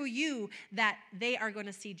it's through you that they are going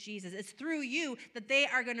to see Jesus. It's through you that they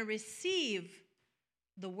are going to receive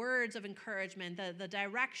the words of encouragement, the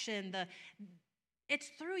direction. It's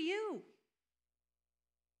through you.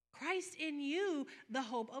 Christ in you, the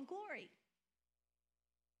hope of glory.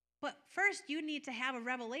 But first, you need to have a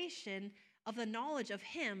revelation of the knowledge of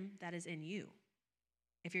him that is in you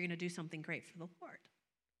if you're going to do something great for the Lord.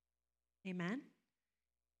 Amen?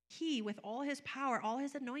 He, with all his power, all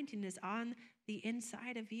his anointing is on the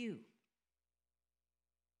inside of you.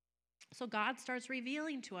 So God starts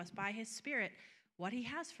revealing to us by his Spirit what he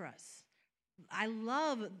has for us. I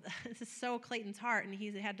love, this is so Clayton's heart, and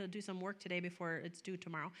he had to do some work today before it's due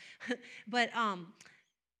tomorrow. But I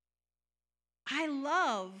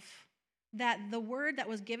love that the word that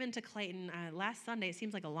was given to Clayton last Sunday, it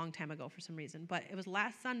seems like a long time ago for some reason, but it was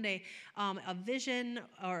last Sunday, a vision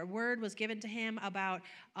or a word was given to him about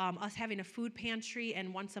us having a food pantry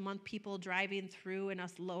and once a month people driving through and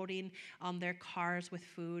us loading their cars with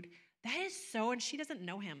food. That is so, and she doesn't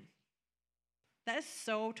know him. That is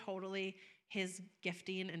so totally his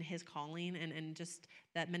gifting and his calling and just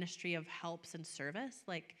that ministry of helps and service.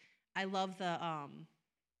 Like, I love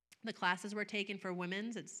the classes we're taking for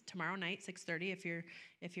women's. It's tomorrow night, 6:30,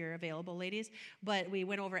 if you're available, ladies. But we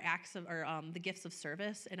went over the gifts of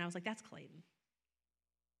service, and I was like, that's Clayton.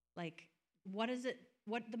 Like, what is it?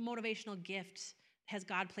 What the motivational gift has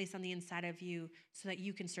God placed on the inside of you so that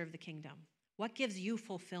you can serve the kingdom? What gives you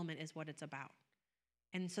fulfillment is what it's about.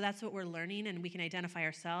 And so that's what we're learning, and we can identify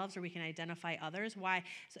ourselves or we can identify others. Why?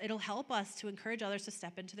 So it'll help us to encourage others to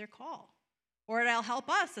step into their call, or it'll help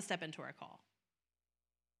us to step into our call.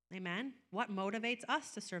 Amen? What motivates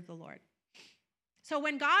us to serve the Lord? So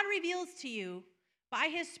when God reveals to you by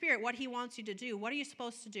his Spirit what he wants you to do, what are you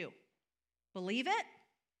supposed to do? Believe it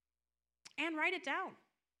and write it down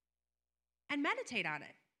and meditate on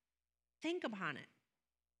it. Think upon it.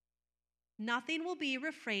 Nothing will be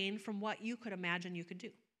refrained from what you could imagine you could do.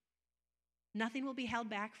 Nothing will be held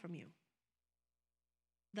back from you.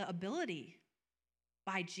 The ability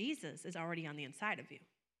by Jesus is already on the inside of you.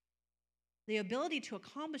 The ability to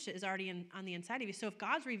accomplish it is already on the inside of you. So if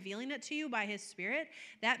God's revealing it to you by his Spirit,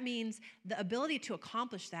 that means the ability to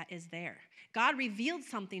accomplish that is there. God revealed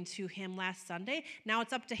something to him last Sunday. Now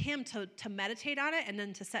it's up to him to meditate on it and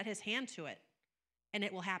then to set his hand to it, and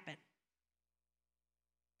it will happen.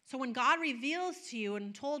 So when God reveals to you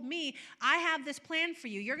and told me, I have this plan for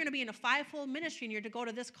you. You're going to be in a fivefold ministry and you're to go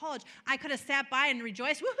to this college. I could have sat by and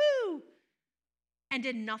rejoiced, woohoo, and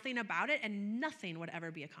did nothing about it, and nothing would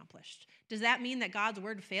ever be accomplished. Does that mean that God's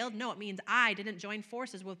word failed? No, it means I didn't join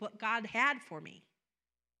forces with what God had for me.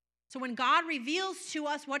 So when God reveals to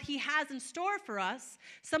us what he has in store for us,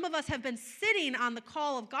 some of us have been sitting on the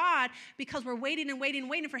call of God because we're waiting and waiting and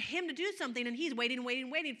waiting for him to do something, and he's waiting and waiting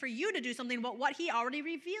and waiting for you to do something about what he already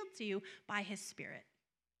revealed to you by his Spirit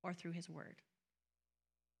or through his word.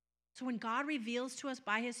 So when God reveals to us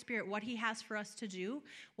by his Spirit what he has for us to do,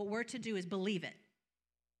 what we're to do is believe it.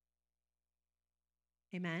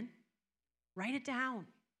 Amen? Write it down.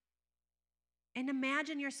 And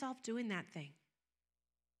imagine yourself doing that thing.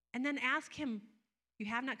 And then ask him, you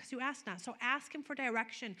have not because you ask not. So ask him for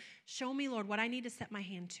direction. Show me, Lord, what I need to set my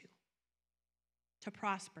hand to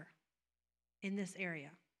prosper in this area,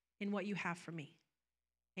 in what you have for me.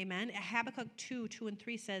 Amen? Habakkuk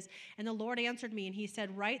 2:2-3 says, and the Lord answered me, and he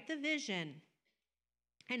said, write the vision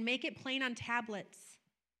and make it plain on tablets,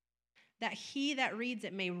 that he that reads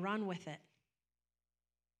it may run with it.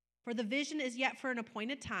 For the vision is yet for an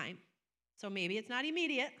appointed time, so maybe it's not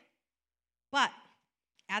immediate, but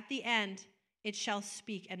at the end it shall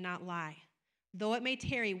speak and not lie. Though it may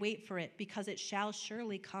tarry, wait for it, because it shall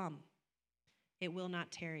surely come. It will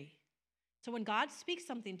not tarry. So when God speaks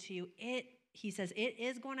something to you, he says it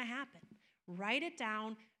is going to happen. Write it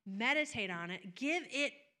down, meditate on it, give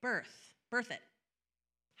it birth. Birth it.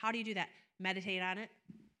 How do you do that? Meditate on it.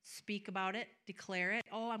 Speak about it, declare it.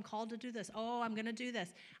 Oh, I'm called to do this. Oh, I'm going to do this.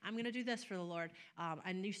 I'm going to do this for the Lord.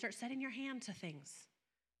 And you start setting your hand to things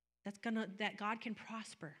that God can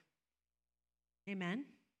prosper. Amen.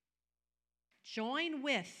 Join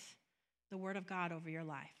with the word of God over your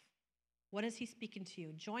life. What is he speaking to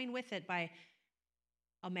you? Join with it by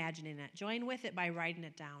imagining it. Join with it by writing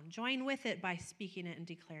it down. Join with it by speaking it and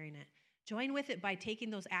declaring it. Join with it by taking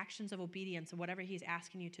those actions of obedience and whatever he's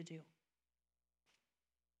asking you to do.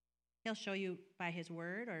 He'll show you by his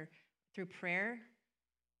word or through prayer,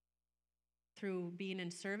 through being in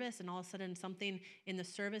service, and all of a sudden something in the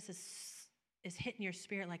service is hitting your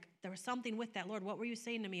spirit like there was something with that. Lord, what were you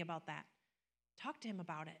saying to me about that? Talk to him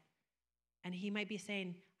about it. And he might be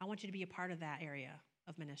saying, I want you to be a part of that area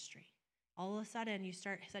of ministry. All of a sudden you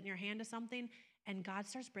start setting your hand to something and God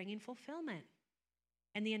starts bringing fulfillment.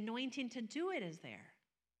 And the anointing to do it is there.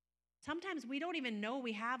 Sometimes we don't even know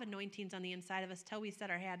we have anointings on the inside of us till we set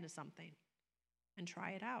our hand to something and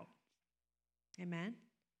try it out. Amen?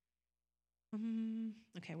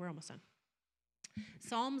 Okay, we're almost done.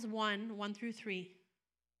 Psalms 1:1-3.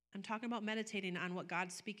 I'm talking about meditating on what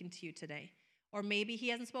God's speaking to you today. Or maybe he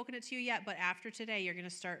hasn't spoken it to you yet, but after today, you're going to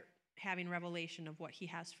start having revelation of what he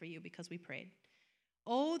has for you because we prayed.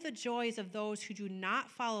 Oh, the joys of those who do not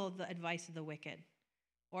follow the advice of the wicked.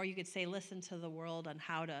 Or you could say, listen to the world on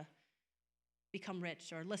how to become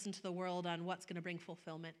rich, or listen to the world on what's going to bring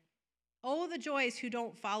fulfillment. Oh, the joys who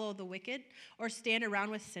don't follow the wicked, or stand around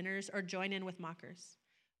with sinners, or join in with mockers.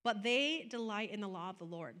 But they delight in the law of the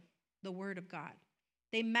Lord, the word of God.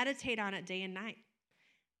 They meditate on it day and night.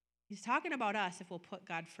 He's talking about us if we'll put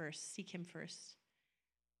God first, seek him first.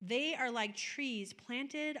 They are like trees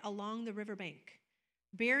planted along the riverbank,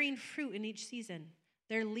 bearing fruit in each season.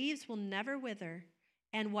 Their leaves will never wither,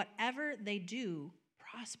 and whatever they do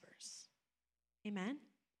prospers. Amen?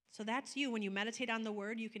 So that's you. When you meditate on the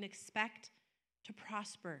word, you can expect to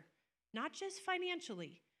prosper, not just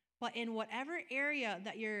financially, but in whatever area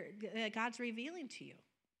that God's revealing to you.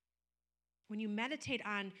 When you meditate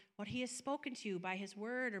on what he has spoken to you by his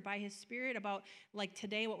word or by his spirit about, like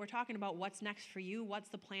today, what we're talking about, what's next for you, what's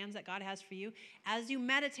the plans that God has for you, as you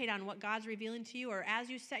meditate on what God's revealing to you, or as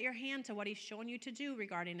you set your hand to what he's showing you to do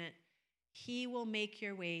regarding it, he will make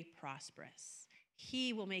your way prosperous.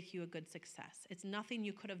 He will make you a good success. It's nothing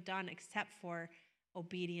you could have done except for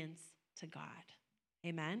obedience to God.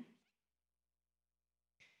 Amen?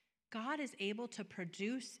 God is able to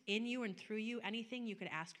produce in you and through you anything you could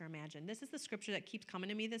ask or imagine. This is the scripture that keeps coming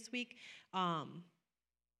to me this week. I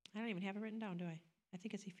don't even have it written down, do I? I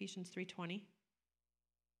think it's Ephesians 3:20.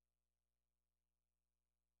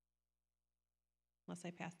 Unless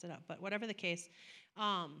I passed it up. But whatever the case,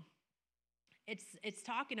 it's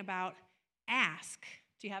talking about ask.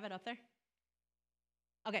 Do you have it up there?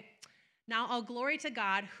 Okay. Now, all glory to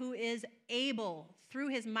God, who is able, through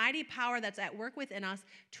his mighty power that's at work within us,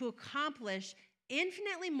 to accomplish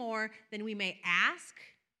infinitely more than we may ask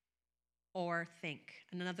or think.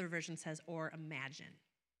 And another version says, or imagine.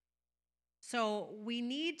 So we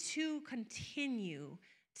need to continue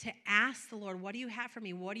to ask the Lord, what do you have for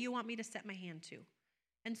me? What do you want me to set my hand to?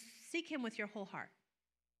 And seek him with your whole heart.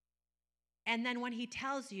 And then when he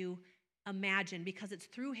tells you, imagine, because it's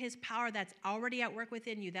through his power that's already at work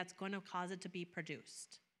within you that's going to cause it to be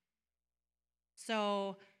produced.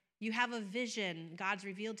 So you have a vision, God's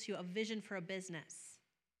revealed to you a vision for a business.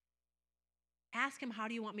 Ask him, how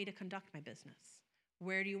do you want me to conduct my business?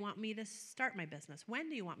 Where do you want me to start my business? When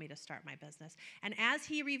do you want me to start my business? And as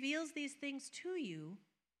he reveals these things to you,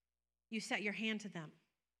 you set your hand to them.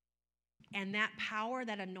 And that power,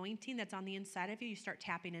 that anointing that's on the inside of you, you start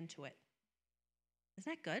tapping into it.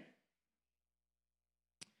 Isn't that good?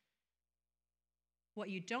 What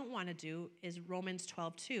you don't want to do is Romans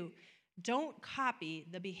 12:2. Don't copy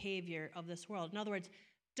the behavior of this world. In other words,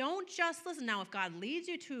 don't just listen. Now, if God leads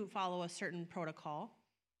you to follow a certain protocol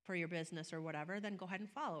for your business or whatever, then go ahead and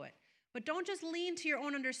follow it. But don't just lean to your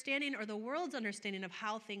own understanding or the world's understanding of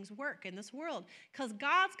how things work in this world, because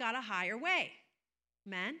God's got a higher way.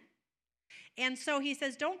 Amen? And so he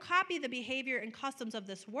says, don't copy the behavior and customs of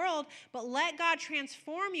this world, but let God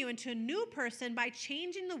transform you into a new person by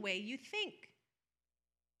changing the way you think.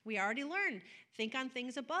 We already learned, think on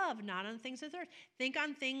things above, not on things of earth. Think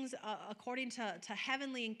on things according to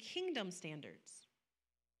heavenly and kingdom standards.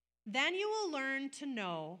 Then you will learn to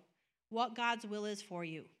know what God's will is for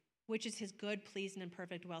you, which is his good, pleasing, and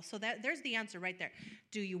perfect will. So there's the answer right there.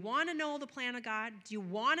 Do you want to know the plan of God? Do you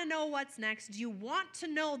want to know what's next? Do you want to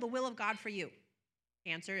know the will of God for you?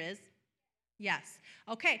 Answer is yes.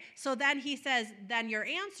 Okay, so then he says, then your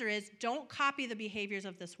answer is don't copy the behaviors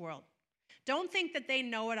of this world. Don't think that they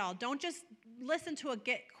know it all. Don't just listen to a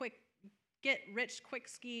get rich quick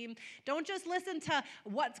scheme. Don't just listen to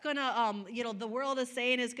what's gonna the world is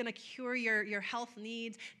saying is gonna cure your health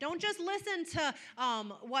needs. Don't just listen to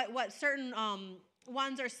what certain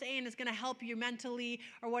ones are saying is gonna help you mentally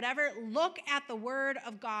or whatever. Look at the word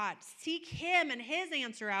of God. Seek him and his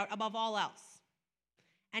answer out above all else.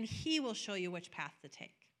 And he will show you which path to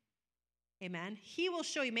take. Amen. He will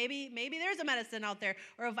show you. Maybe there's a medicine out there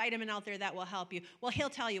or a vitamin out there that will help you. Well, he'll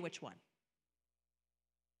tell you which one.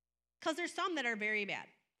 Because there's some that are very bad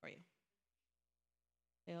for you.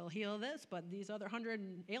 They'll heal this, but these other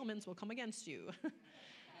 100 ailments will come against you.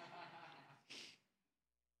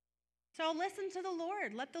 So listen to the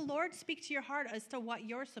Lord. Let the Lord speak to your heart as to what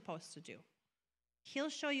you're supposed to do. He'll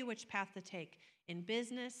show you which path to take in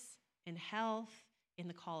business, in health, in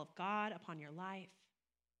the call of God upon your life.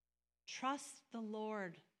 Trust the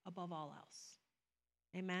Lord above all else.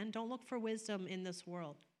 Amen. Don't look for wisdom in this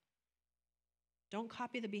world. Don't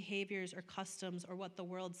copy the behaviors or customs or what the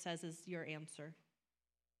world says is your answer.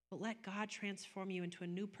 But let God transform you into a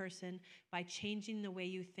new person by changing the way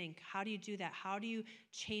you think. How do you do that? How do you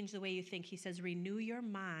change the way you think? He says, renew your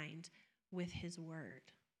mind with his word.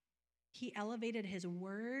 He elevated his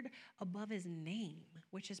word above his name,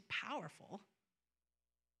 which is powerful.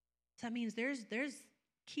 So that means there's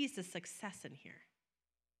keys to success in here.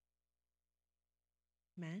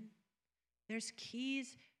 Amen? There's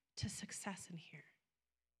keys to success in here.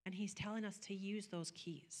 And he's telling us to use those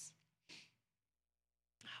keys.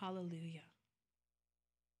 Hallelujah.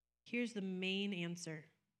 Here's the main answer.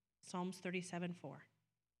 Psalms 37:4.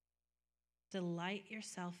 Delight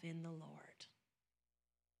yourself in the Lord,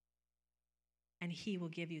 and he will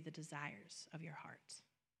give you the desires of your heart.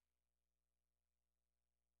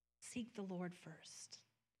 Seek the Lord first.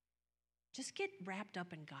 Just get wrapped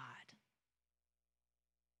up in God.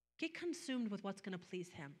 Get consumed with what's going to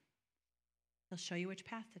please him. He'll show you which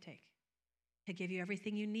path to take. He'll give you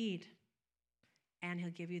everything you need, and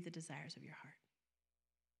he'll give you the desires of your heart.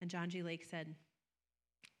 And John G. Lake said,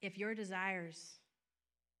 if your desires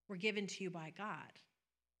were given to you by God,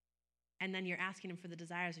 and then you're asking him for the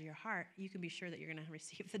desires of your heart, you can be sure that you're going to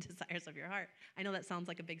receive the desires of your heart. I know that sounds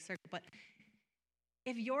like a big circle, but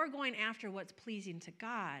if you're going after what's pleasing to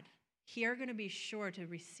God, you're going to be sure to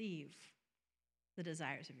receive the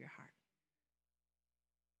desires of your heart.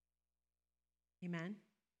 Amen?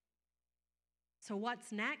 So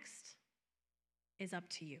what's next is up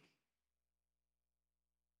to you.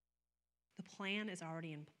 The plan is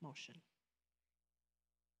already in motion.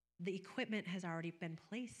 The equipment has already been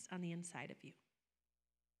placed on the inside of you.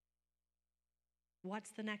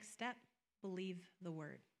 What's the next step? Believe the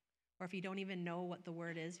word. Or if you don't even know what the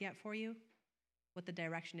word is yet for you, what the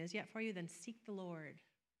direction is yet for you, then seek the Lord.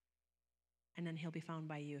 And then he'll be found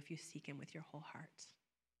by you if you seek him with your whole heart.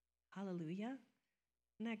 Hallelujah.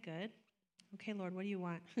 Isn't that good? Okay, Lord, what do you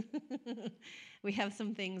want? We have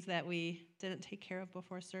some things that we didn't take care of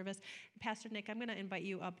before service. Pastor Nick, I'm going to invite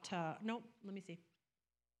you up to, nope, let me see.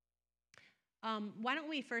 Why don't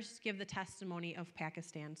we first give the testimony of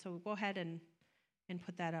Pakistan? So go ahead and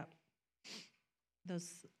put that up. I'm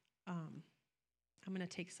going to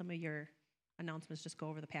take some of your announcements, just go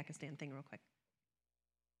over the Pakistan thing real quick.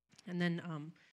 And then